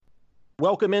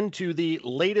Welcome into the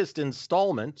latest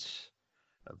installment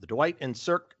of the Dwight and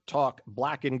Sirk Talk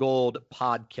Black and Gold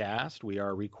podcast. We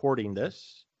are recording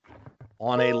this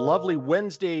on a lovely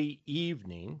Wednesday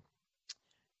evening,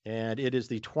 and it is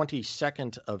the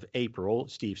 22nd of April.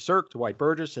 Steve Sirk, Dwight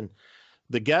Burgess, and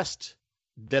the guest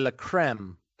de la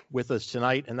creme with us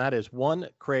tonight, and that is one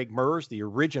Craig Merz, the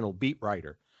original beat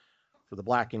writer for the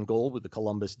Black and Gold with the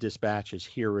Columbus Dispatch, is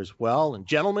here as well. And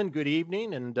gentlemen, good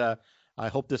evening, and I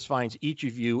hope this finds each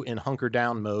of you in hunker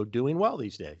down mode doing well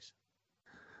these days.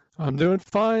 I'm doing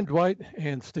fine, Dwight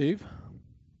and Steve.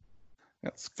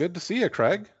 It's good to see you,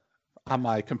 Craig, on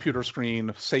my computer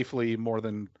screen safely more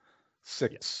than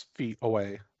 6 feet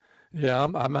away. Yeah,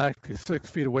 I'm actually 6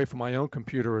 feet away from my own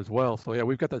computer as well. So, yeah,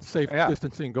 we've got that safe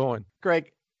distancing going.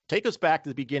 Greg, take us back to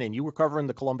the beginning. You were covering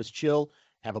the Columbus Chill,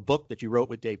 have a book that you wrote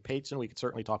with Dave Pateson. We could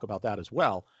certainly talk about that as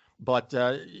well. But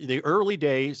the early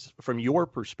days, from your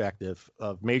perspective,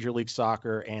 of Major League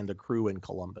Soccer and the crew in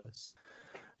Columbus.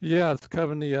 Yeah, it's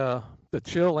covering the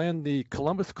Chill and the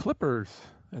Columbus Clippers,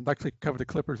 and actually covered the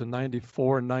Clippers in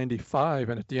 '94 and '95.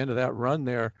 And at the end of that run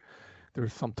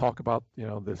there's some talk about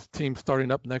this team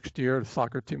starting up next year, the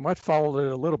soccer team. I followed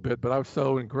it a little bit, but I was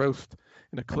so engrossed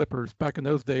in the Clippers back in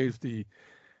those days, the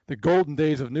golden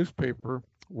days of newspaper,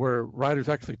 where writers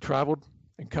actually traveled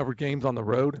and covered games on the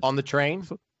road. On the train?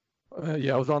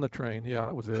 Yeah, I was on the train. Yeah,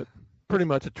 that was it. Pretty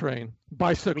much a train.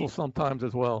 Bicycle sometimes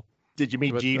as well. Did you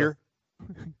meet Jeter?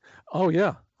 Oh,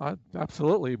 yeah,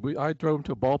 absolutely. I drove him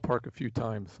to a ballpark a few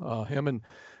times. Him and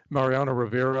Mariano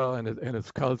Rivera and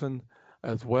his cousin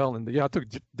as well. And yeah, I took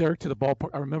Derek to the ballpark.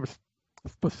 I remember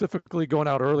specifically going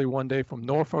out early one day from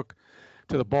Norfolk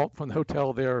to from the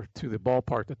hotel there to the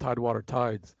ballpark, the Tidewater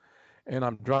Tides. And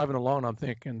I'm driving along, I'm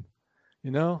thinking,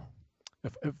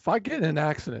 if I get in an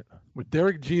accident with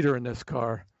Derek Jeter in this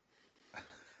car,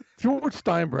 George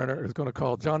Steinbrenner is going to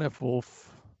call John F.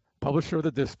 Wolfe, publisher of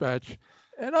the Dispatch,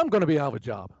 and I'm going to be out of a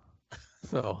job.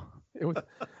 So it was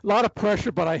a lot of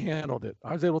pressure, but I handled it.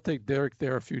 I was able to take Derek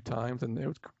there a few times,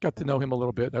 and got to know him a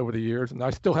little bit over the years. And I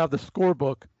still have the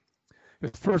scorebook.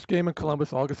 His first game in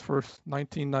Columbus, August 1st,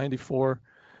 1994,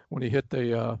 when he hit actually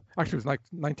it was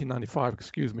 1995,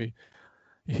 excuse me.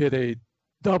 He hit a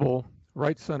double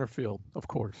right center field, of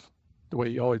course, the way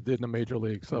he always did in the major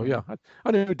league. So, yeah,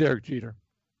 I knew Derek Jeter.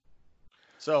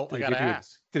 So I got to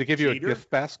ask. Did he give you a gift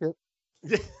basket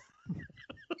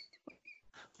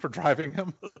for driving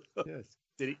him? Yes.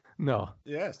 Did he? No.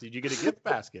 Yes. Did you get a gift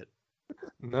basket?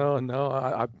 No. In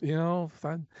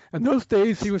those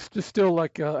days, he was just still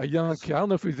like a young kid. I don't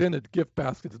know if he was into gift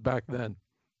baskets back then.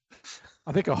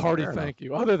 I think a hearty thank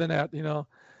you. Other than that,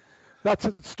 that's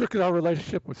strictly our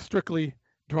relationship was strictly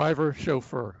driver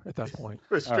chauffeur at that point.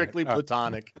 Strictly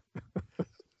platonic.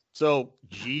 So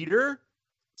Jeter,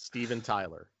 Steven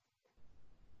Tyler.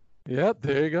 Yeah,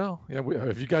 there you go. Yeah,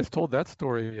 have you guys told that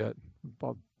story yet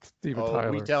about Steven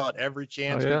Tyler? We tell it every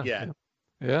chance we get.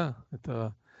 Yeah.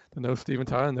 To know Steven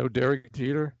Tyler, know Derek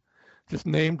Jeter. Just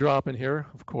name dropping here,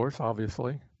 of course,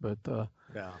 obviously. But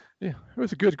yeah, it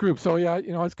was a good group. So yeah,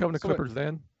 I was covering the Clippers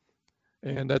then,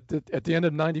 and at the end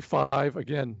of '95,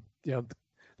 again,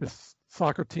 this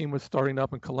soccer team was starting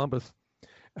up in Columbus.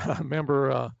 And I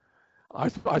remember I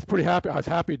was pretty happy. I was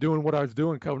happy doing what I was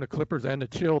doing, covering the Clippers and the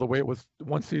Chill, the way it was.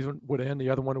 One season would end, the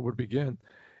other one would begin.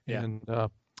 Yeah. And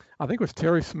I think it was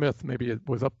Terry Smith, maybe it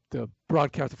was up the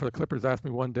broadcaster for the Clippers, asked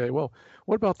me one day, well,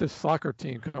 what about this soccer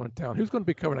team coming to town? Who's going to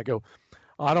be covering? I go,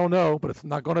 I don't know, but it's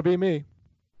not going to be me.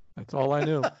 That's all I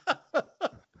knew.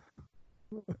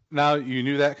 Now, you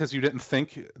knew that because you didn't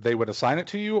think they would assign it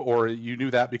to you, or you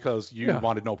knew that because you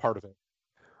wanted no part of it?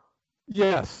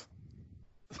 Yes.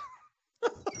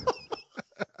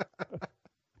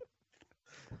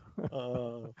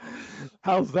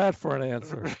 How's that for an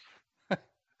answer?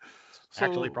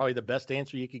 Actually, probably the best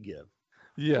answer you could give.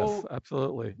 Yes,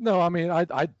 absolutely. No, I mean,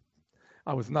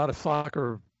 I was not a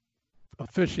soccer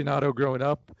aficionado growing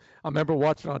up. I remember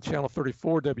watching on Channel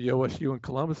 34 WOSU in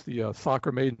Columbus, the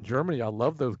soccer made in Germany. I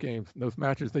love those games, those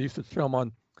matches. They used to show them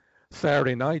on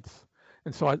Saturday nights.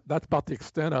 And so that's about the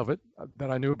extent of it that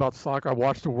I knew about soccer. I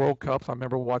watched the World Cups. I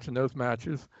remember watching those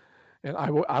matches. And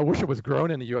I wish it was grown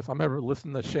in the U.S. I remember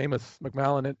listening to Seamus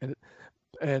McMahon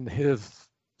and his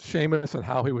Seamus and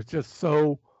how he was just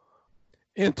so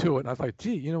into it. And I was like,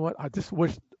 gee, you know what? I just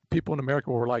wish people in America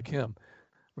were like him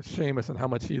with Seamus and how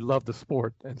much he loved the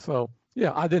sport. And so,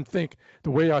 yeah, I didn't think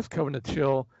the way I was covering the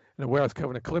Chill and the way I was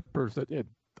covering the Clippers that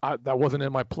that wasn't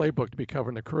in my playbook to be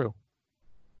covering the crew.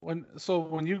 When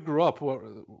you grew up,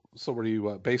 were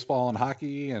you baseball and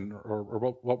hockey, or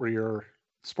what were your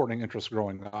sporting interests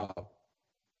growing up?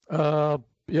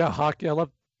 Yeah, hockey. I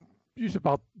loved usually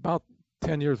about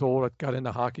 10 years old, I got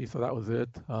into hockey, so that was it.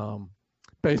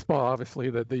 Baseball, obviously,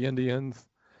 the Indians.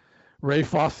 Ray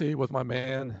Fosse was my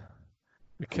man,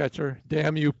 the catcher.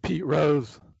 Damn you, Pete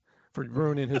Rose, for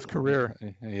ruining his career.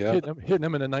 Yeah. Hitting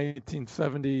him in a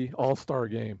 1970 All-Star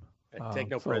game. Take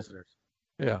no prisoners.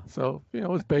 Yeah, so, it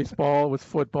was baseball, it was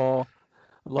football.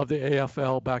 I loved the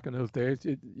AFL back in those days.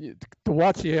 To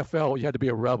watch the AFL, you had to be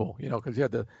a rebel, because you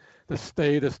had the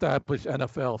state established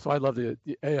NFL. So I loved the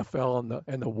AFL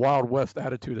and the Wild West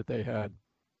attitude that they had.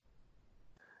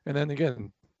 And then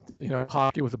again,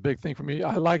 hockey was a big thing for me.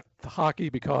 I liked hockey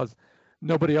because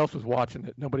nobody else was watching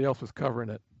it. Nobody else was covering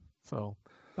it. So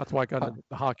that's why I got into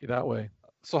hockey that way.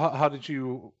 So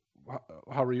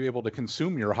how were you able to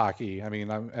consume your hockey? I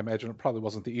mean, I imagine it probably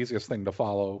wasn't the easiest thing to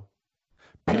follow.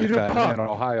 Peter Puck. In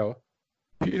Ohio.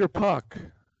 Peter Puck.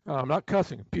 I'm not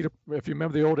cussing. Peter, if you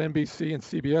remember the old NBC and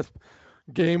CBS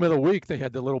game of the week, they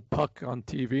had the little puck on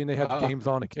TV and they had games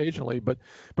on occasionally. But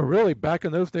really, back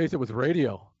in those days, it was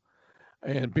radio.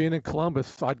 And being in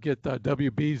Columbus, I'd get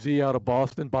WBZ out of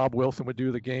Boston. Bob Wilson would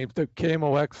do the games. The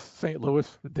KMOX St. Louis,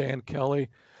 Dan Kelly.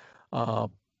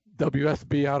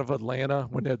 WSB out of Atlanta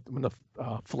when the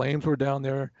Flames were down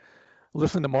there.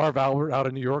 Listen to Marv Albert out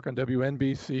of New York on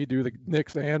WNBC, do the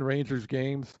Knicks and Rangers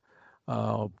games.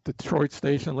 Detroit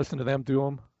station, listen to them do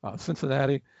them.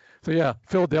 Cincinnati. So yeah,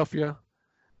 Philadelphia.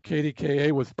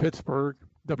 KDKA was Pittsburgh.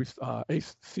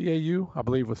 ACAU, I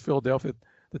believe, was Philadelphia.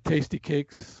 The Tasty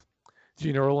Cakes,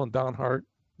 Gene Earl and Don Hart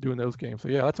doing those games. So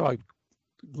yeah, that's how I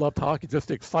loved hockey, just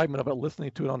the excitement of it,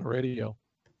 listening to it on the radio.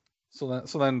 So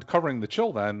then covering the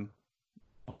Chill then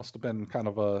must have been kind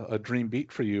of a dream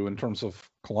beat for you in terms of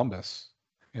Columbus.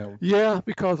 Yeah,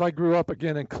 because I grew up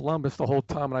again in Columbus the whole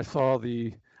time, and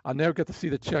I never got to see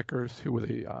the Checkers, who were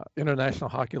the International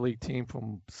Hockey League team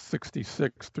from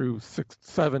 66 through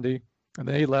 70, and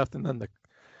they left, and then the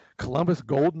Columbus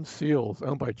Golden Seals,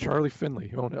 owned by Charlie Finley,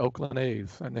 who owned the Oakland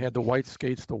A's, and they had the white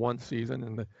skates the one season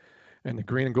and the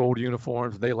green and gold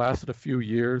uniforms. They lasted a few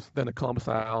years. Then the Columbus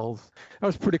Owls. That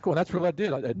was pretty cool. And that's what I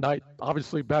did at night.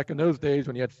 Obviously, back in those days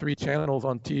when you had 3 channels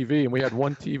on TV and we had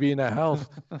one TV in the house,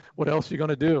 what else are you going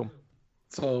to do?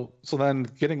 So then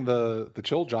getting the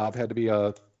Chill job had to be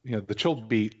the Chill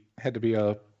beat had to be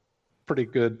a pretty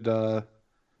good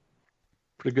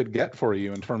get for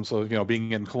you in terms of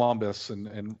being in Columbus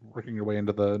and working your way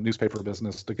into the newspaper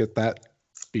business to get that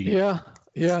beat.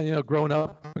 Yeah, growing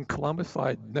up in Columbus,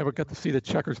 I never got to see the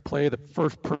Checkers play, the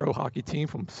first pro hockey team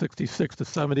from 66 to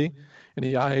 70 in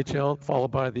the IHL,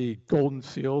 followed by the Golden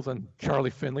Seals and Charlie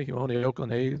Finley, who owned the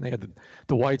Oakland A's, and they had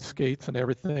the white skates and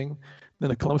everything. Then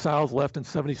the Columbus Owls left in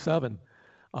 77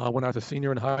 when I was a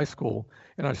senior in high school.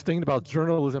 And I was thinking about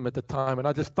journalism at the time, and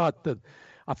I just thought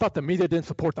the media didn't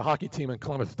support the hockey team in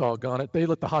Columbus, doggone it. They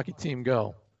let the hockey team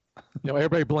go.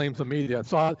 Everybody blames the media.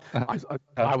 So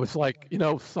I was like,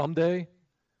 someday,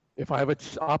 if I have an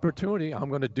opportunity, I'm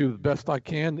going to do the best I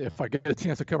can. If I get a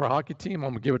chance to cover a hockey team,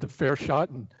 I'm going to give it a fair shot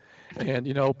and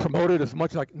promote it as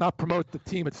much, like not promote the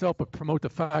team itself, but promote the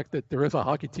fact that there is a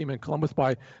hockey team in Columbus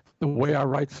by the way I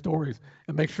write stories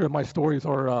and make sure my stories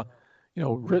are,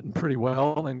 written pretty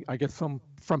well and I get some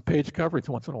front page coverage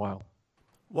once in a while.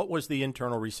 What was the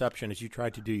internal reception as you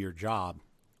tried to do your job,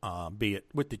 be it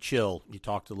with the Chill? You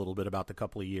talked a little bit about the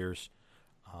couple of years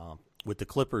with the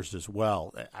Clippers as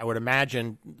well. I would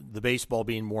imagine the baseball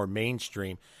being more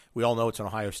mainstream. We all know it's an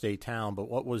Ohio State town, but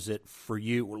what was it for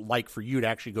you to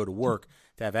actually go to work,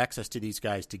 to have access to these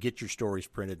guys, to get your stories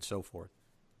printed and so forth?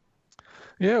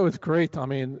 Yeah, it was great. I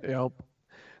mean,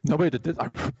 nobody did. I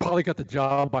probably got the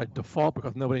job by default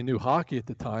because nobody knew hockey at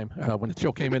the time when the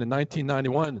Chill came in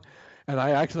 1991. And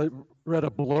I actually read a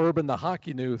blurb in the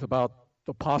Hockey News about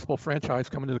the possible franchise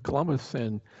coming to Columbus,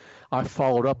 and I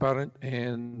followed up on it,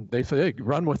 and they said, hey,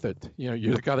 run with it.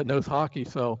 You're the guy that knows hockey.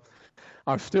 So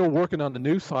I was still working on the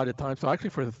news side at the time. So actually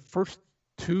for the first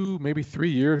 2, maybe 3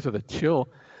 years of the Chill,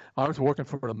 I was working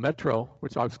for the Metro,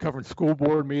 which I was covering school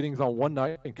board meetings on one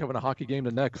night and covering a hockey game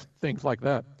the next, things like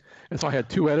that. And so I had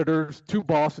 2 editors, 2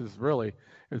 bosses, really. It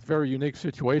was a very unique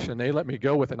situation. They let me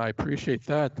go with it, and I appreciate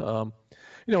that.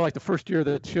 Like the first year of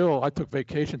the Chill, I took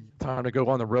vacation time to go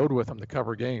on the road with them to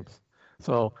cover games.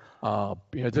 So,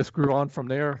 it just grew on from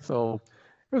there. So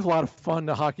it was a lot of fun.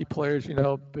 The hockey players, it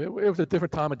was a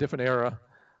different time, a different era.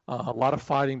 A lot of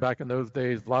fighting back in those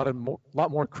days, a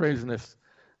lot more craziness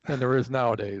than there is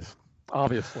nowadays,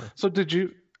 obviously. So did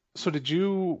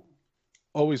you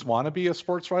always want to be a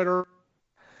sports writer?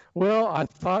 Well, I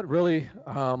thought really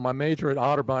my major at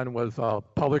Otterbein was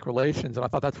public relations, and I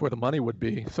thought that's where the money would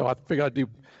be. So I figured I'd do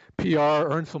PR,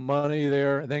 earn some money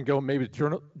there, and then go maybe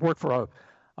work for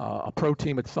a pro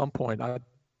team at some point.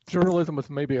 Journalism was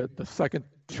maybe the second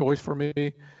choice for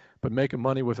me, but making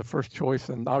money was the first choice.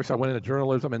 And obviously I went into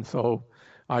journalism, and so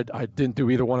I didn't do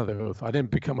either one of those. I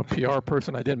didn't become a PR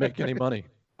person. I didn't make any money.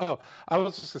 Oh, I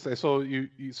was just gonna say, so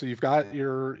you've got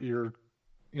your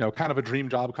kind of a dream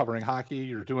job covering hockey.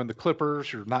 You're doing the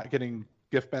Clippers. You're not getting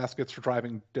gift baskets for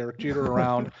driving Derek Jeter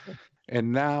around,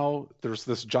 and now there's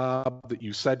this job that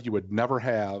you said you would never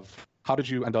have. How did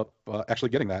you end up actually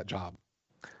getting that job?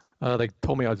 They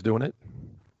told me I was doing it,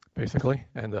 basically,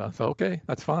 and so okay,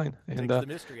 that's fine. And Takes the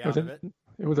mystery out of it.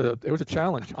 It was a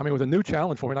challenge. I mean, it was a new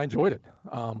challenge for me, and I enjoyed it.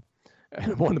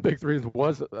 And one of the big reasons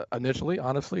was initially,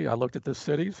 honestly, I looked at the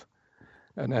cities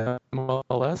and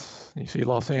MLS. You see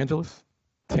Los Angeles,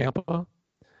 Tampa,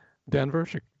 Denver,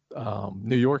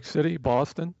 New York City,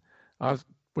 Boston. I was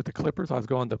with the Clippers. I was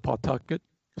going to Pawtucket,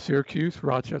 Syracuse,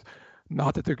 Rochester.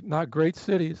 Not that they're not great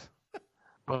cities,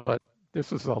 but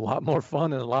this was a lot more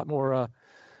fun and a lot more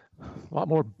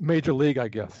major league, I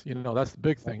guess. That's the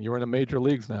big thing. You're in the major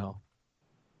leagues now.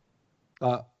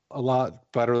 A lot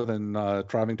better than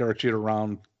driving Derek Jeter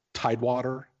around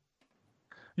Tidewater.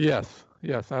 Yes,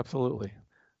 absolutely.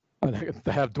 And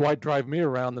to have Dwight drive me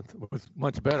around was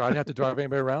much better. I didn't have to drive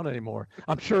anybody around anymore.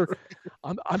 I'm sure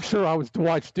I was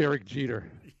Dwight's Derek Jeter.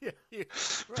 Yeah,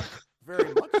 right.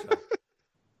 Very much so.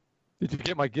 Did you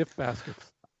get my gift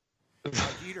baskets?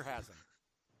 Jeter has them.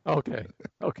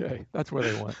 Okay, that's where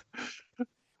they went.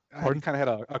 I kind of had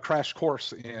a crash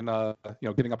course in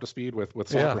getting up to speed with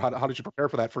soccer. Yeah. How did you prepare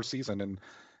for that first season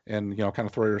and kind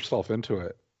of throw yourself into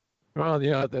it? Well,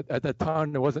 at that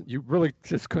time you really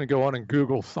just couldn't go on and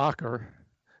Google soccer.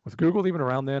 Was Google even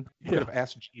around then? You could have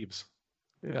asked Jeeves.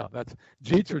 Yeah, that's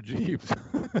Jeets or Jeeves.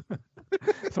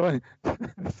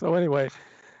 So anyway,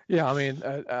 yeah, I mean,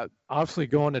 obviously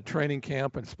going to training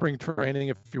camp and spring training,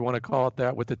 if you want to call it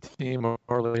that, with the team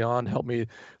early on helped me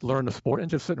learn the sport, and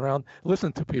just sitting around,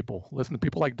 listen to people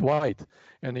like Dwight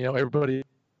and, everybody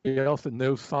else that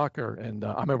knows soccer. And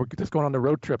I remember just going on the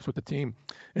road trips with the team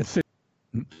and sitting.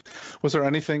 Was there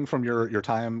anything from your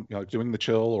time, doing the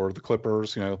Chill or the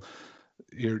Clippers,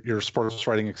 your sports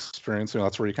writing experience,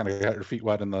 that's where you kind of got your feet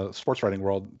wet in the sports writing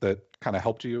world, that kind of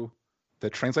helped you,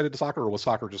 that translated to soccer, or was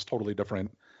soccer just totally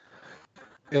different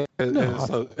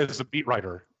as a beat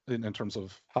writer in terms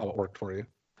of how it worked for you?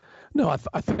 No,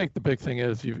 I think the big thing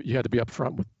is you had to be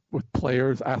upfront with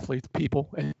players, athletes, people,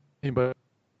 and anybody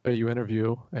you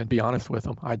interview, and be honest with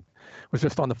them. I was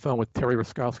just on the phone with Terry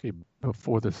Ruskowski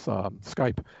before this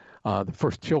Skype, the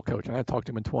first Chill coach, and I hadn't talked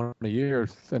to him in 20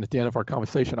 years. And at the end of our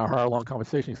conversation, our hour-long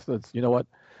conversation, he says, "You know what?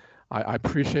 I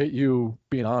appreciate you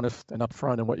being honest and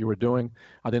upfront in what you were doing.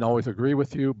 I didn't always agree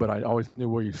with you, but I always knew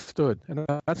where you stood." And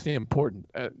that's the important.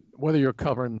 Whether you're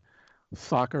covering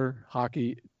soccer,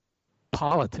 hockey,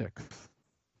 politics,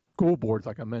 school boards,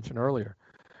 like I mentioned earlier,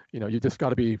 you just got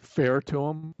to be fair to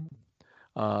them.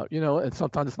 And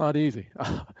sometimes it's not easy.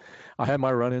 I had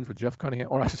my run-ins with Jeff Cunningham,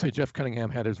 or I should say Jeff Cunningham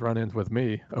had his run-ins with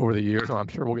me over the years. And I'm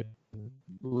sure we'll get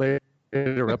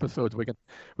later episodes we can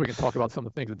talk about some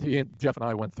of the things that Jeff and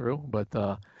I went through. But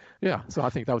so I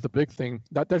think that was a big thing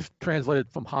that's translated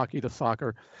from hockey to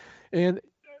soccer. And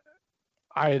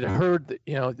I had heard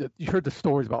you heard the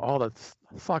stories about all the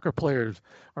soccer players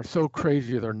are so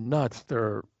crazy, they're nuts,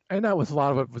 and that was a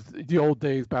lot of it was the old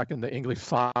days back in the English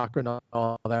soccer and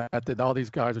all that all these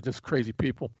guys are just crazy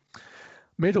people.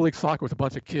 Major League Soccer was a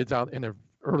bunch of kids out in their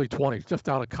early 20s, just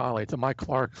out of college, the Mike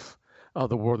Clarks of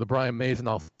the world, the Brian Mays and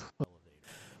all.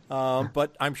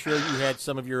 But I'm sure you had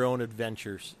some of your own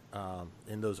adventures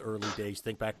in those early days.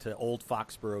 Think back to old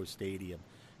Foxborough Stadium,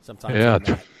 sometimes in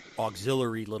that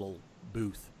auxiliary little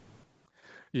booth.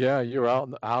 Yeah, you're out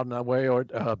in that way, or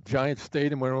Giant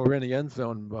Stadium when we were in the end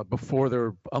zone before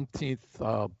their umpteenth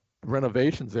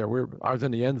renovations there. I was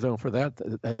in the end zone for that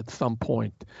at some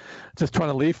point. Just trying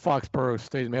to leave Foxborough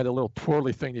Stadium, they had a little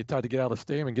twirly thing. You tried to get out of the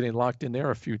stadium and getting locked in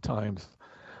there a few times.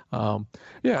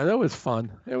 That was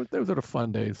fun. Those are the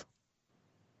fun days.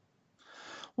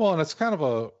 Well, and it's kind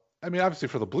of obviously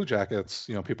for the Blue Jackets,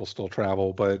 people still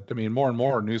travel, but more and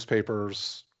more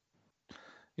newspapers,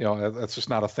 that's just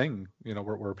not a thing,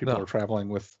 where people are traveling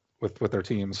with their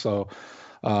teams. So,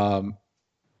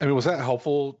 was that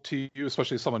helpful to you,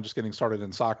 especially someone just getting started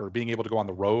in soccer, being able to go on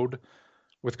the road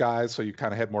with guys, so you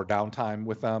kind of had more downtime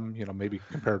with them, maybe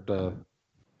compared to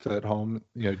at home,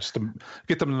 just to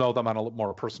get them to know them on a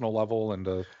more personal level and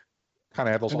to kind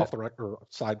of have those off the record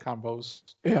side combos?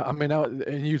 Yeah,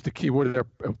 and use the key word there,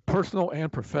 personal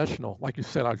and professional. Like you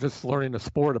said, I was just learning the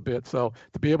sport a bit. So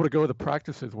to be able to go to the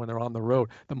practices when they're on the road,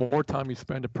 the more time you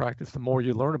spend at practice, the more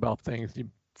you learn about things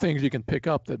you can pick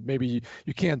up that maybe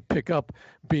you can't pick up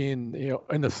being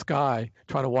in the sky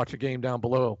trying to watch a game down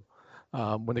below.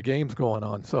 when the game's going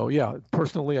on. So yeah,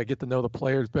 personally, I get to know the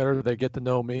players better. They get to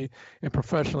know me, and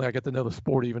professionally, I get to know the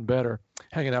sport even better.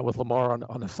 Hanging out with Lamar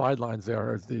on the sidelines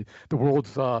there as the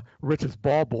world's richest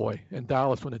ball boy in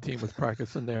Dallas when the team was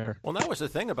practicing there. Well, that was the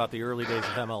thing about the early days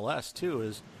of MLS too.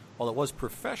 Is while it was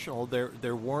professional,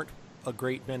 there weren't a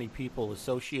great many people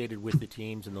associated with the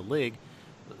teams in the league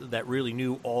that really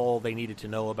knew all they needed to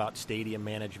know about stadium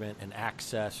management and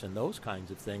access and those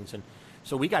kinds of things. And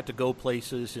so we got to go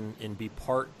places and be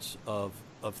parts of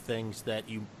things that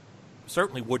you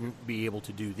certainly wouldn't be able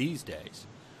to do these days,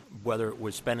 whether it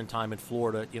was spending time in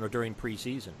Florida, during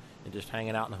preseason and just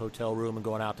hanging out in a hotel room and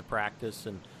going out to practice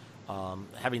and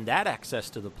having that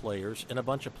access to the players and a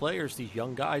bunch of players, these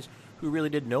young guys who really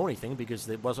didn't know anything because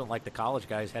it wasn't like the college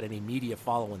guys had any media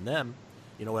following them,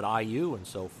 at IU and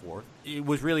so forth. It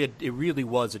really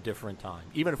was a different time,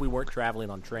 even if we weren't traveling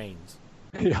on trains.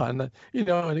 Yeah,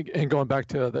 and going back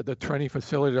to the training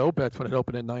facility at Obet's when it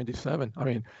opened in '97. I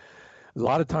mean, a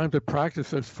lot of times at practice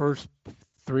those first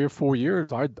 3 or 4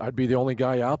 years, I'd be the only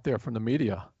guy out there from the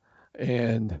media,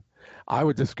 and I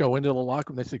would just go into the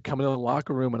locker room. They said, come into the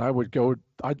locker room, and I would go.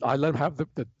 I let them have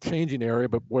the changing area,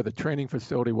 but where the training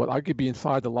facility was, I could be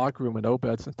inside the locker room in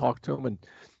Obet's and talk to them, and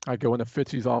I'd go into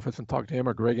Fitzy's office and talk to him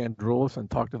or Greg Andrulis and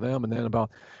talk to them. And then about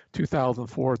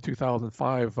 2004,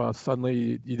 2005,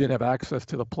 suddenly you didn't have access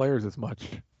to the players as much.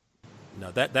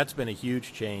 No, that's been a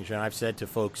huge change, and I've said to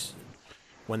folks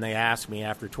when they ask me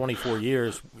after 24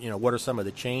 years, what are some of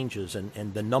the changes,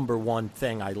 and the number one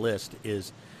thing I list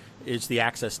is the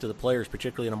access to the players,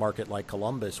 particularly in a market like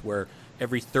Columbus, where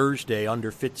every Thursday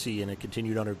under Fitzy, and it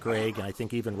continued under Greg, and I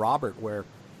think even Robert, where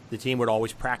the team would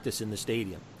always practice in the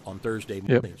stadium on Thursday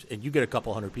mornings. Yep. And you get a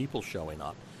couple hundred people showing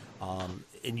up.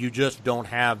 And you just don't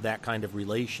have that kind of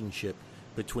relationship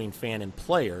between fan and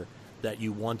player that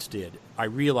you once did. I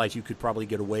realize you could probably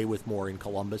get away with more in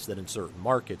Columbus than in certain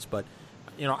markets, but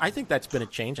I think that's been a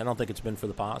change. I don't think it's been for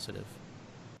the positive.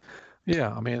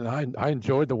 Yeah, I mean, I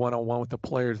enjoyed the one-on-one with the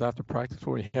players after practice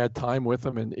where he had time with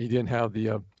them, and he didn't have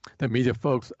the media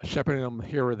folks shepherding them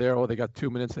here or there. Oh, they got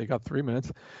 2 minutes, they got 3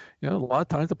 minutes. A lot of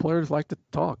times the players like to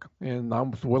talk, and I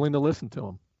was willing to listen to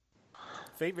them.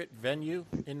 Favorite venue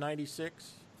in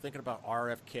 '96? Thinking about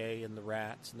RFK and the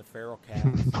Rats and the Feral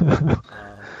Cats.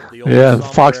 The old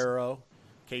sombrero.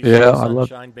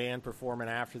 Sunshine Band performing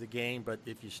after the game, but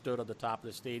if you stood on the top of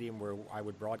the stadium where I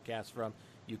would broadcast from,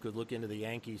 you could look into the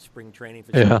Yankees spring training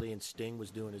facility, and Sting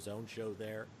was doing his own show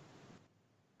there.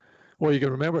 Well, you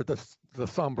can remember the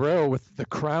sombrero with the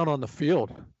crown on the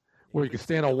field, where you could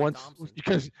stand on one.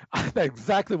 Because that's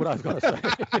exactly what I was going to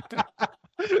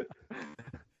say.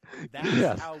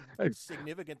 That's how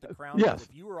significant the crown was.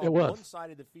 If you were on one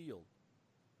side of the field,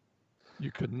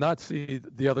 you could not see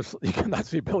the other. You could not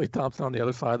see Billy Thompson on the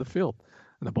other side of the field,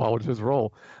 and the ball would just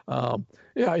roll.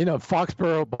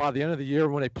 Foxborough, by the end of the year,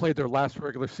 when they played their last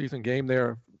regular season game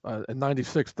there in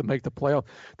 '96 to make the playoff,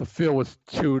 the field was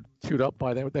chewed up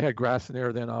by them. They had grass in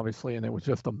there then, obviously, and it was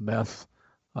just a mess.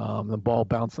 The ball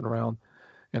bouncing around,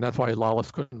 and that's why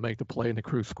Lawless couldn't make the play, and the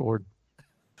Crew scored.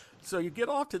 So you get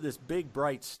off to this big,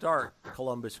 bright start,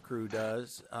 Columbus Crew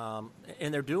does,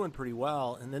 and they're doing pretty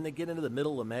well. And then they get into the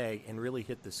middle of May and really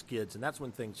hit the skids. And that's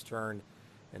when things turned.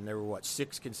 And there were,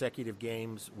 6 consecutive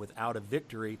games without a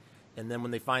victory. And then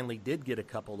when they finally did get a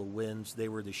couple of wins, they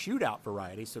were the shootout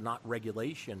variety, so not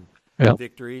regulation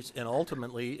victories. And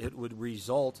ultimately it would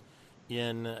result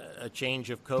in a change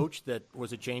of coach that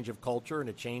was a change of culture and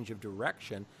a change of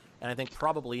direction. And I think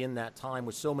probably in that time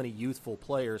with so many youthful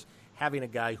players, having a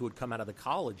guy who had come out of the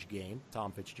college game,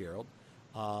 Tom Fitzgerald,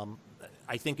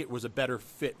 I think it was a better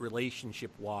fit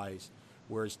relationship-wise,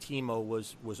 whereas Timo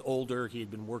was older. He had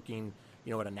been working,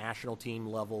 at a national team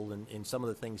level and some of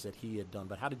the things that he had done.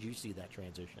 But how did you see that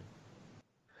transition?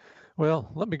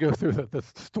 Well, let me go through the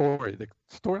story. The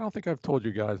story I don't think I've told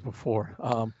you guys before.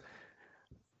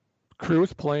 Crew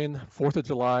was playing 4th of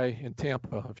July in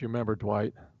Tampa, if you remember,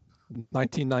 Dwight,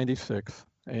 1996.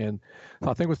 And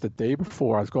I think it was the day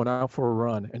before I was going out for a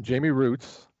run, and Jamie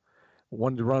Roots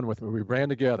wanted to run with me. We ran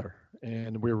together,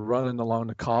 and we were running along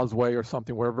the causeway or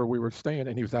something, wherever we were staying,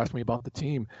 and he was asking me about the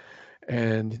team.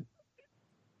 And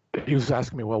he was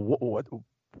asking me, well, what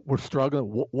we're struggling.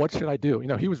 What should I do?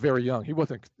 He was very young. He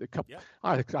wasn't a couple. Yep.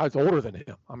 I was older than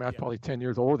him. I mean, I was probably 10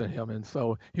 years older than him, and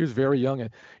so he was very young. And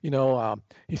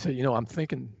he said, I'm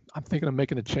thinking of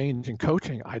making a change in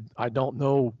coaching. I don't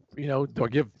know. Do I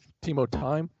give Timo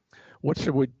time? What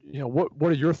should we? What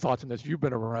are your thoughts on this? You've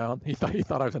been around. He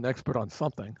thought I was an expert on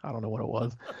something. I don't know what it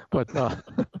was, but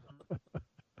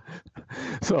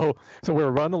so we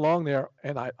were running along there,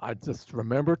 and I just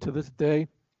remember to this day,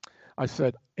 I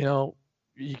said,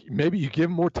 maybe you give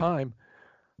him more time,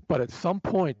 But at some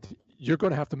point, you're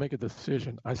going to have to make a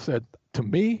decision. I said, to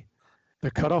me, the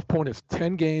cutoff point is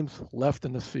 10 games left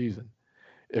in the season.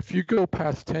 If you go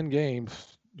past 10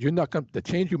 games, the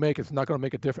change you make is not going to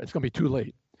make a difference. It's going to be too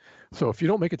late. So if you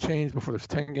don't make a change before there's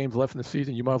 10 games left in the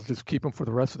season, you might as well just keep them for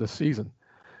the rest of the season.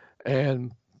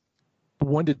 And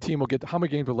when did Timo how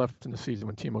many games were left in the season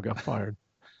when Timo got fired?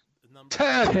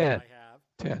 10.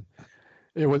 10.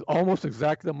 It was almost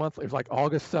exactly the month. It was like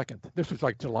August 2nd. This was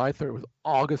like July 3rd. It was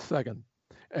August 2nd.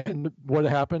 And what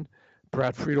happened?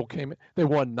 Brad Friedel came in. They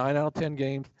won 9 out of 10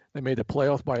 games. They made the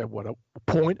playoffs by a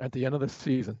point at the end of the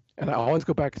season. And I always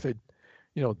go back and say,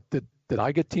 did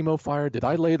I get Timo fired? Did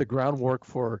I lay the groundwork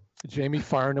for Jamie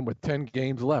firing him with 10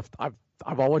 games left?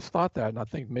 I've always thought that, and I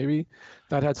think maybe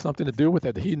that had something to do with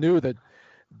it. He knew that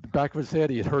back of his head,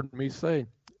 he had heard me say,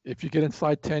 if you get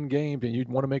inside 10 games and you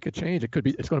want to make a change, it's going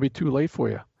to be too late for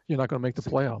you. You're not going to make the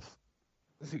playoffs.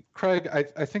 See, Craig, I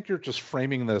think you're just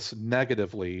framing this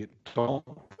negatively. Don't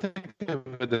think of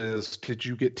it as, did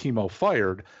you get Timo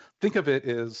fired? Think of it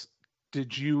as,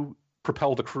 did you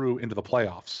propel the crew into the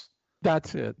playoffs?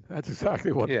 That's it. That's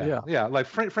exactly what. Yeah. Like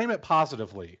frame it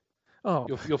positively. Oh,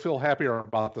 you'll feel happier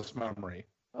about this memory.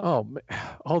 Oh,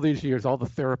 all these years, all the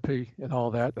therapy and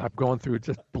all that I've gone through,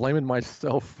 just blaming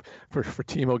myself for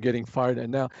Timo getting fired,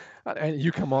 and now, and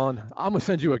you come on, I'm gonna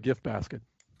send you a gift basket.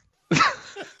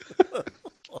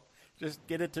 Just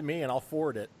get it to me, and I'll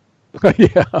forward it.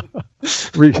 Yeah,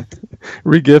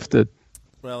 re-gifted.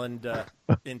 Well, and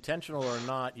intentional or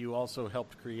not, you also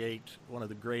helped create one of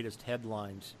the greatest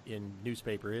headlines in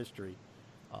newspaper history.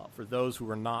 For those who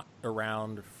were not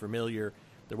around, familiar,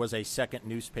 there was a second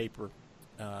newspaper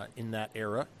in that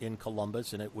era in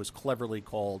Columbus, and it was cleverly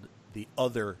called the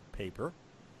Other Paper.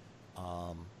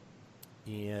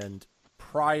 And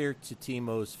prior to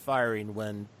Timo's firing,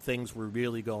 when things were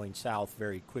really going south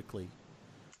very quickly,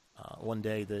 one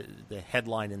day the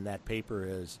headline in that paper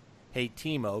is, "Hey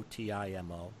Timo,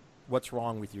 T-I-M-O, what's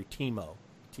wrong with your Timo,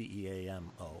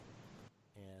 T-E-A-M-O?"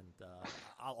 And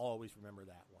I'll always remember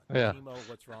that one. Yeah. Timo,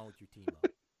 what's wrong with your Timo?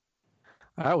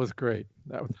 That was great.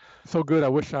 That was so good. I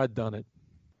wish I'd done it.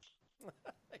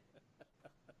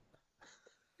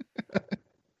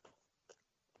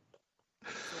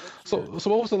 So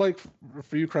what was it like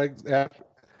for you, Craig?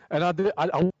 And I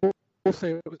will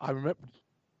say, I remember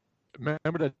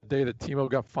the day that Timo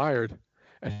got fired,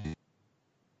 and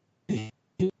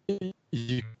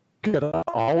you gotta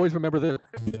always remember that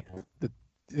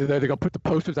they're gonna put the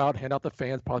posters out, hand out the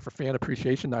fans, probably for fan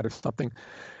appreciation night or something,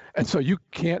 and so you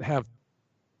can't have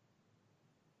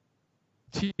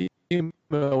Timo in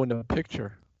the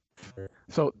picture.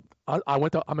 So I'm going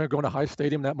to High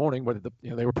Stadium that morning, where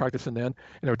they were practicing then, and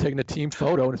they were taking a team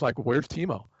photo, and it's like, where's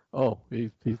Timo? Oh,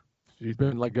 he's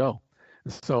been let go.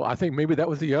 So I think maybe that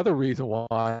was the other reason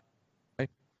why they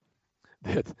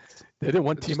didn't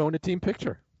want Timo in the team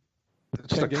picture.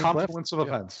 Just a confluence of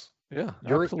events. Yeah,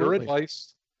 your absolutely.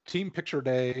 advice, team picture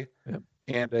day, Yep.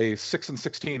 and a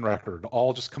 6-16 record,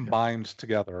 all just combined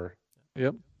together.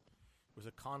 Yep. It was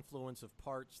a confluence of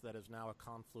parts that is now a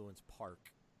confluence park.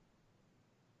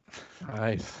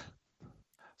 Nice.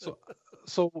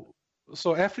 So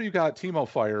after you got Timo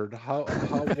fired,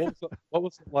 what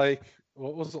was it like?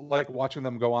 What was it like watching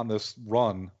them go on this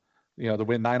run? To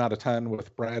win 9 out of 10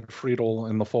 with Brad Friedel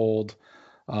in the fold.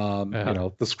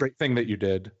 This great thing that you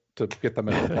did to get them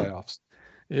into the playoffs.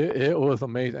 It was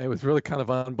amazing. It was really kind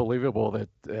of unbelievable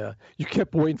that you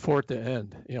kept waiting for it to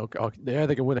end.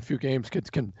 They can win a few games.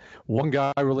 Can one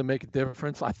guy really make a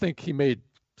difference? I think he made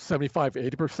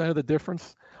 75-80% of the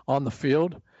difference on the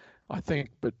field. I think,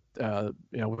 but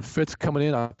with Fitz coming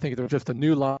in, I think there was just a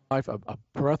new life, a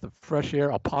breath of fresh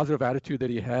air, a positive attitude that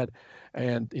he had,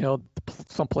 and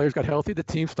some players got healthy. The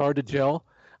team started to gel.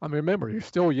 I mean, remember, you're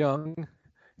still young.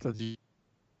 It's a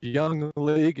young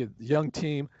league, a young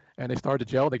team, and they started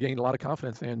to gel. They gained a lot of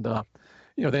confidence, and then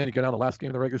you go down the last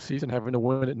game of the regular season, having to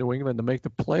win at New England to make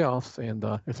the playoffs, and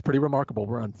it's a pretty remarkable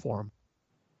run for them.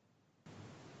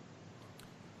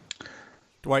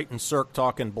 Dwight and Sirk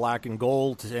talking black and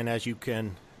gold, and as you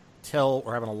can tell,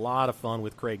 we're having a lot of fun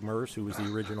with Craig Merz, who was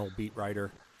the original beat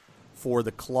writer for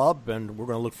the club, and we're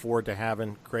going to look forward to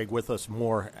having Craig with us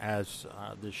more as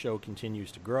the show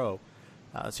continues to grow.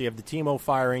 So you have the Timo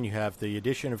firing, you have the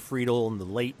addition of Friedel and the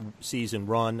late season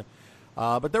run,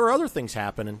 but there were other things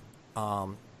happening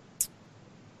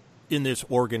in this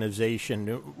organization.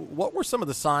 What were some of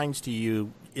the signs to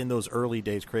you in those early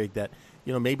days, Craig, that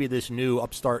maybe this new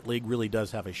upstart league really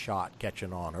does have a shot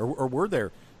catching on, or were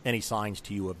there any signs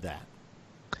to you of that?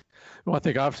 Well, I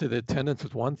think obviously the attendance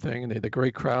is one thing, and the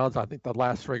great crowds. I think the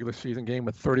last regular season game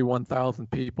with 31,000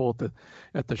 people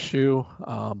at the shoe.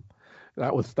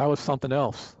 that was something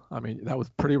else. I mean, that was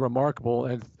pretty remarkable,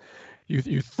 and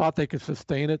you thought they could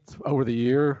sustain it over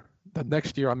the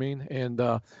next year, I mean, and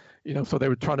so they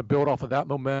were trying to build off of that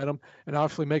momentum, and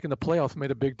obviously making the playoffs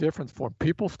made a big difference for them.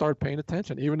 People started paying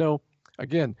attention, even though,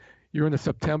 again, you're in the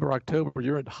September, October,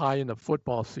 you're high in the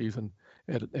football season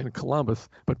in Columbus,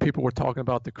 but people were talking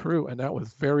about the Crew, and that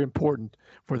was very important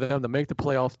for them to make the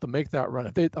playoffs, to make that run.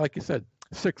 If they, like you said,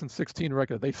 6-16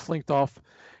 record, they slinked off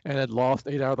and had lost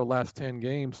 8 out of the last 10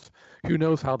 games. Who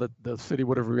knows how the city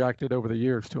would have reacted over the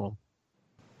years to them.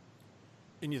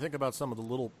 And you think about some of the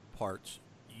little parts.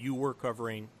 You were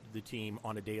covering the team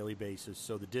on a daily basis,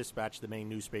 so the Dispatch, the main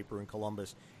newspaper in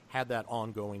Columbus, had that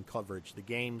ongoing coverage. The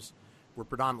games were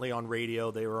predominantly on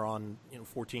radio. They were on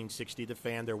 1460 The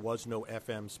Fan. There was no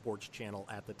FM sports channel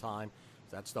at the time.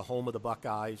 That's the home of the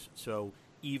Buckeyes. So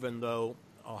even though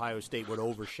Ohio State would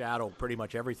overshadow pretty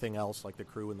much everything else, like the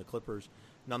Crew and the Clippers,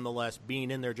 nonetheless,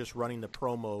 being in there just running the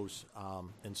promos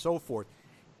and so forth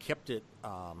kept it,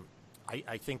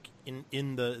 I think,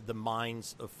 in the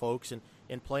minds of folks.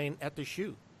 And playing at the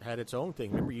Shoe had its own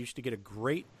thing. Remember, you used to get a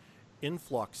great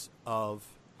influx of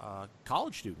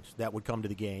college students that would come to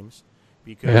the games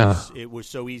because it was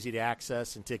so easy to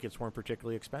access and tickets weren't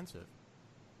particularly expensive.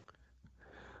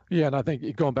 Yeah, and I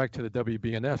think going back to the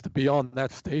WBNS, to be on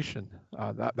that station,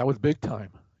 that was big time.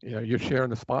 You're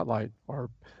sharing the spotlight, or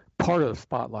part of the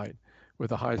spotlight, with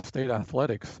the Ohio State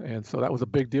athletics, and so that was a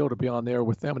big deal to be on there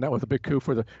with them, and that was a big coup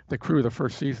for the Crew the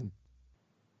first season.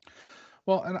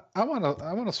 Well, and I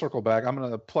want to circle back. I'm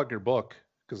going to plug your book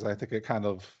because I think it kind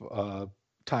of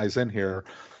ties in here.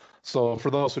 So for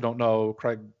those who don't know,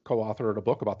 Craig co-authored a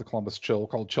book about the Columbus Chill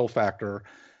called Chill Factor,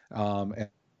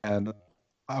 and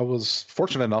I was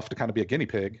fortunate enough to kind of be a guinea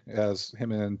pig as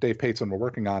him and Dave Pateson were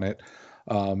working on it,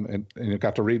 and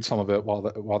got to read some of it while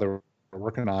they were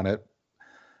working on it.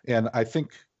 And I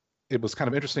think it was kind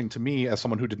of interesting to me as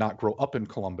someone who did not grow up in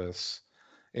Columbus.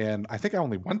 And I think I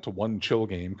only went to one Chill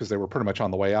game because they were pretty much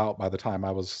on the way out by the time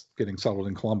I was getting settled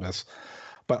in Columbus.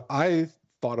 But I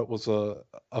thought it was a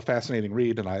fascinating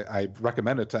read, and I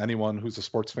recommend it to anyone who's a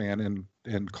sports fan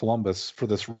in Columbus for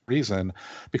this reason,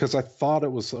 because I thought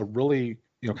it was a really,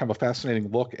 kind of a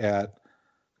fascinating look at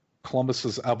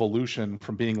Columbus's evolution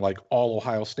from being like all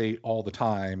Ohio State all the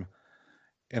time,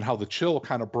 and how the Chill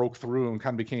kind of broke through and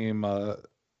kind of became a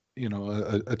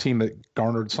team that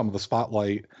garnered some of the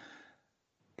spotlight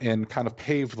and kind of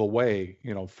paved the way,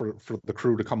 for the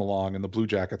Crew to come along and the Blue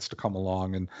Jackets to come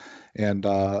along, and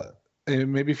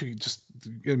maybe if you just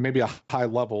maybe a high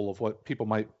level of what people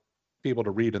might be able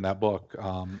to read in that book,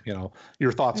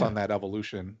 your thoughts on that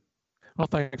evolution. Well,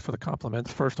 thanks for the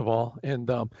compliments, first of all. And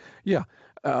one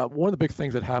of the big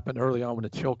things that happened early on when the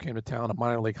Chill came to town, a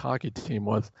minor league hockey team,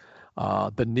 was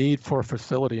the need for a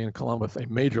facility in Columbus, a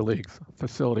major league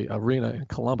facility, arena in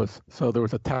Columbus. So there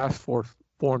was a task force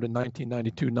formed in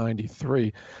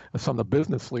 1992-93 of some of the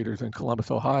business leaders in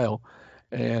Columbus, Ohio,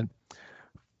 and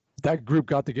that group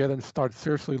got together and started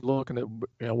seriously looking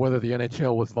at whether the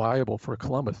NHL was viable for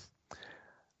Columbus.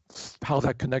 How does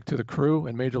that connect to the Crew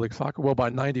and Major League Soccer? Well, by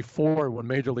 '94, when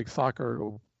Major League Soccer,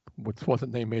 which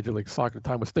wasn't named Major League Soccer at the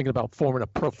time, was thinking about forming a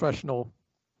professional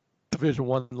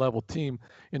Division I level team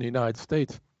in the United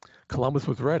States, Columbus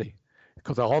was ready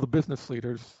because all the business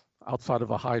leaders outside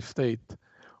of Ohio State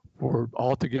were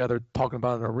all together talking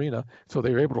about an arena. So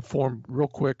they were able to form real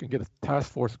quick and get a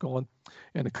task force going.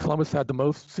 And Columbus had the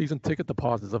most season ticket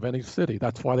deposits of any city.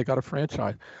 That's why they got a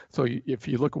franchise. So if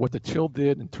you look at what the Chill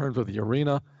did in terms of the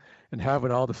arena and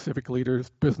having all the civic leaders,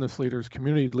 business leaders,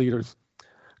 community leaders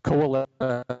coalesce.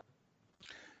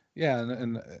 Yeah,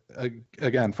 and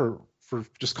again, for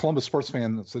just Columbus sports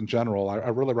fans in general, I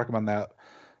really recommend that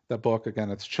book.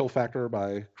 Again, it's Chill Factor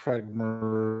by Craig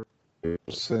Merz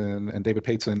and David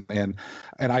Pateson, and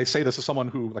I say this as someone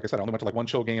who, like I said, I only went to like one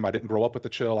Chill game. I didn't grow up with the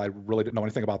Chill. I really didn't know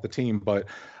anything about the team, but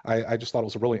I just thought it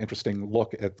was a really interesting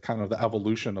look at kind of the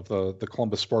evolution of the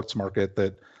Columbus sports market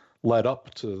that led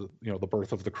up to the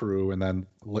birth of the Crew, and then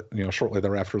shortly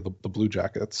thereafter the Blue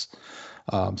Jackets.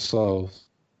 So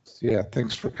yeah,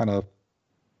 thanks for kind of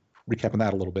recapping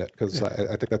that a little bit, because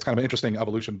I think that's kind of an interesting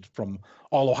evolution from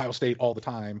all Ohio State all the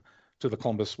time to the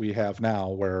Columbus we have now,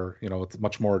 where it's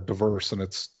much more diverse in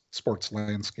its sports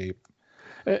landscape.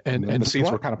 And the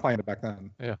seeds were kind of playing it back then.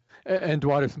 Yeah, and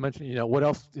Dwight has mentioned what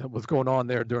else was going on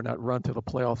there during that run to the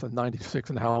playoffs in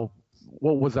 '96, and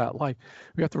what was that like?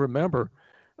 We have to remember,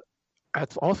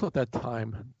 at that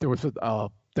time there was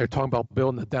they're talking about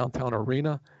building a downtown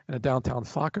arena and a downtown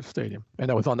soccer stadium, and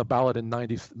that was on the ballot in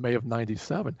May of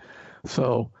 '97.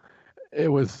 So it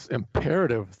was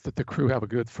imperative that the Crew have a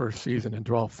good first season and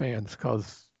draw fans,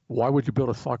 because why would you build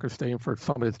a soccer stadium for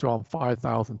somebody that's drawing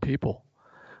 5,000 people?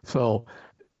 So,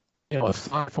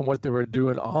 aside from what they were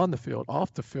doing on the field,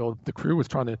 off the field, the crew was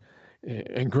trying to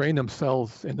ingrain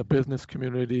themselves in the business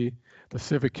community, the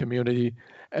civic community,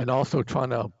 and also trying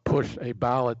to put a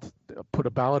ballot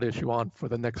issue on for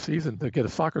the next season to get a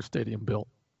soccer stadium built.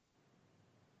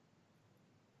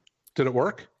 Did it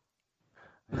work?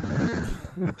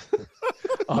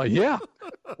 Yeah.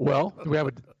 Well, do we have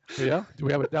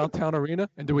a downtown arena,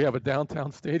 and do we have a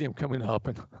downtown stadium coming up?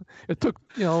 And it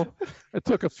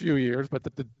took a few years, but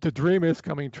the dream is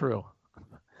coming true.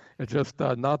 It's just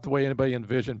not the way anybody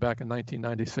envisioned back in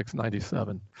 1996,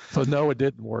 97. So no, it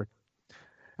didn't work.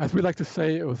 As we like to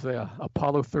say, it was a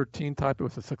Apollo 13 type. It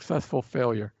was a successful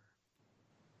failure.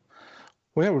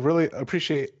 Well, yeah, we really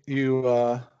appreciate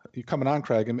you coming on,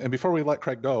 Craig. And before we let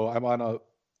Craig go,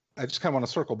 I just kind of want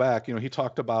to circle back. He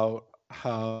talked about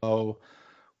how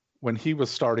when he was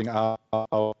starting out,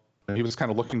 he was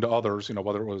kind of looking to others,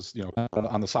 whether it was,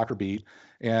 on the soccer beat.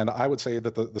 And I would say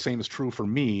that the same is true for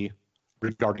me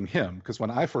regarding him, because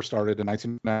when I first started in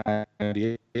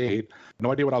 1998,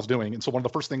 no idea what I was doing. And so one of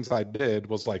the first things I did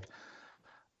was like,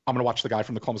 I'm going to watch the guy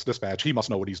from the Columbus Dispatch. He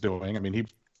must know what he's doing. I mean,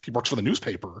 he works for the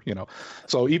newspaper,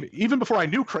 So even before I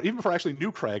actually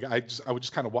knew Craig, I would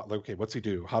just kind of like, okay, what's he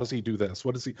do? How does he do this?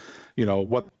 What does he,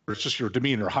 what? It's just your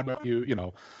demeanor. How do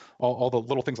you, all the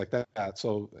little things like that.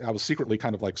 So I was secretly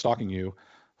kind of like stalking you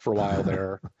for a while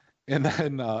there, and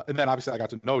then obviously I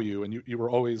got to know you, and you were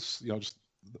always, just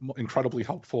incredibly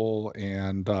helpful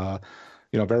and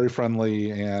very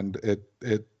friendly, and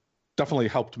it definitely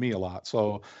helped me a lot.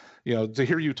 So to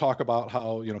hear you talk about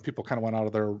how people kind of went out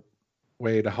of their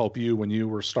way to help you when you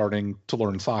were starting to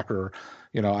learn soccer,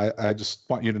 I just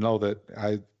want you to know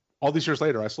that all these years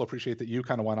later, I still appreciate that you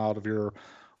kind of went out of your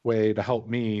way to help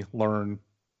me learn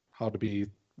how to be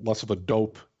less of a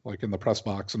dope, like in the press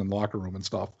box and in the locker room and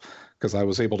stuff, because I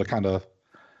was able to kind of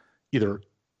either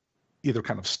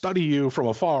kind of study you from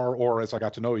afar, or as I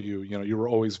got to know you, you were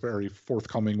always very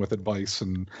forthcoming with advice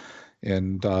and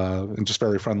just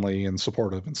very friendly and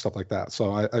supportive and stuff like that.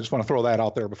 So I just want to throw that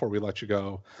out there before we let you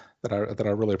go, that I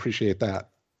really appreciate that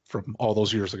from all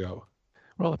those years ago.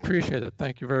 Well, appreciate it.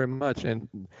 Thank you very much. And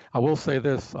I will say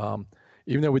this,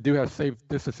 even though we do have safe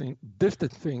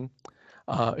distancing,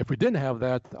 if we didn't have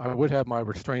that, I would have my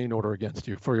restraining order against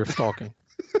you for your stalking.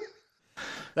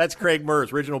 That's Craig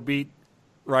Merz, original beat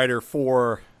writer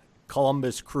for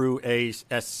Columbus Crew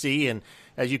SC. And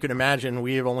as you can imagine,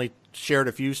 we have only shared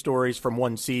a few stories from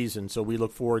one season, so we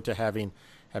look forward to having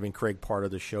Craig part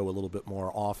of the show a little bit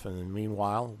more often. And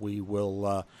meanwhile, we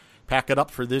will pack it up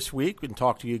for this week and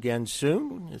talk to you again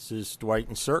soon. This is Dwight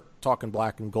and Sirk talking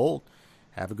black and gold.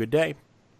 Have a good day.